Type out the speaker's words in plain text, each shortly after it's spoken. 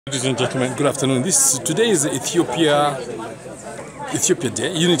Ladies and gentlemen, good afternoon. Today is Ethiopia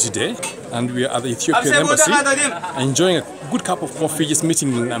Day, Unity Day, and we are at the Ethiopian Embassy, enjoying a good cup of coffee, just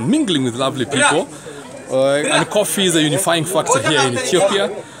meeting and mingling with lovely people. And coffee is a unifying factor here in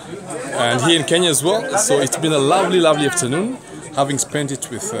Ethiopia and here in Kenya as well. So it's been a lovely afternoon, having spent it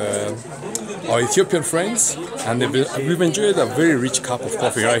with our Ethiopian friends, and we've enjoyed a very rich cup of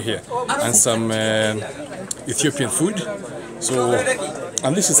coffee right here and some Ethiopian food.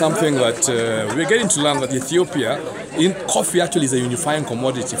 And this is something that we're getting to learn, that Ethiopia, coffee actually is a unifying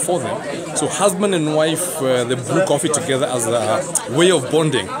commodity for them. So husband and wife, they brew coffee together as a way of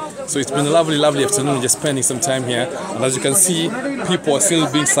bonding. So it's been a lovely afternoon, just spending some time here. And as you can see, people are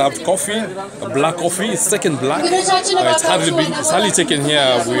still being served coffee, black coffee, second black. It's hardly taken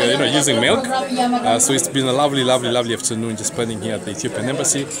here. We're using milk. So it's been a lovely afternoon, just spending here at the Ethiopian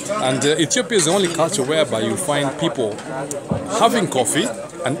Embassy. And Ethiopia is the only culture whereby you find people having coffee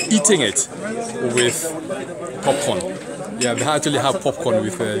and eating it with popcorn. Yeah, they actually have popcorn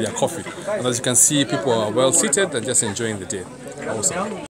with their coffee. And as you can see, people are well seated and just enjoying the day. Awesome.